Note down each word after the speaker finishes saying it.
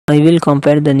I will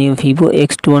compare the new Vivo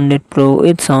X200 Pro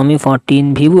with Xiaomi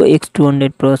 14. Vivo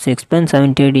X200 Pro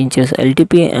 6.78 inches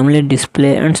LTP AMOLED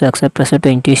display and success ratio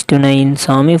 20:9.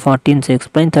 Xiaomi 14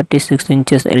 6.36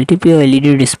 inches LTP LED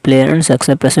display and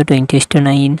success ratio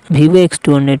 20:9. Vivo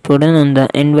X200 Pro run on the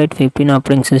Android 15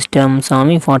 operating system.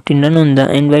 Xiaomi 14 run on the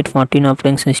Android 14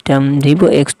 operating system. Vivo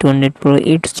X200 Pro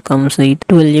it comes with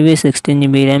 12GB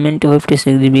 16GB RAM and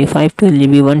 256GB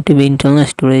 512GB 1TB internal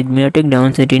storage. MediaTek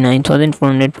Dimensity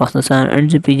 9400 processor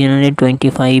 8GB Gen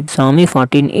 25. Xiaomi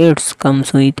 14 it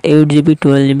comes with 8GB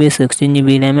 12GB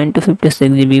 16GB RAM and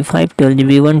 256GB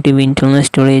 512GB 1TB internal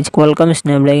storage. Qualcomm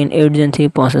Snapdragon 8 Gen 3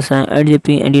 processor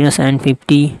 8GB Adreno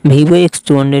 750. Vivo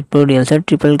X200 Pro real set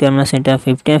triple camera setup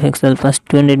 50MP plus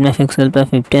 200MP plus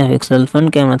 50MP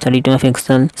front camera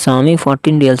 32MP. Xiaomi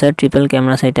 14 real set triple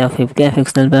camera setup 50MP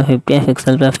plus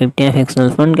 50MP plus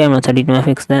 50MP front camera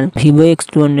 32MP. Vivo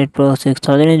X200 Pro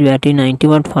 6000mAh battery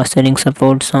 90W fast charging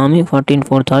support. Xiaomi 14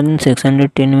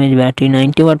 4610mAh battery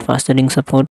 90W fast charging support.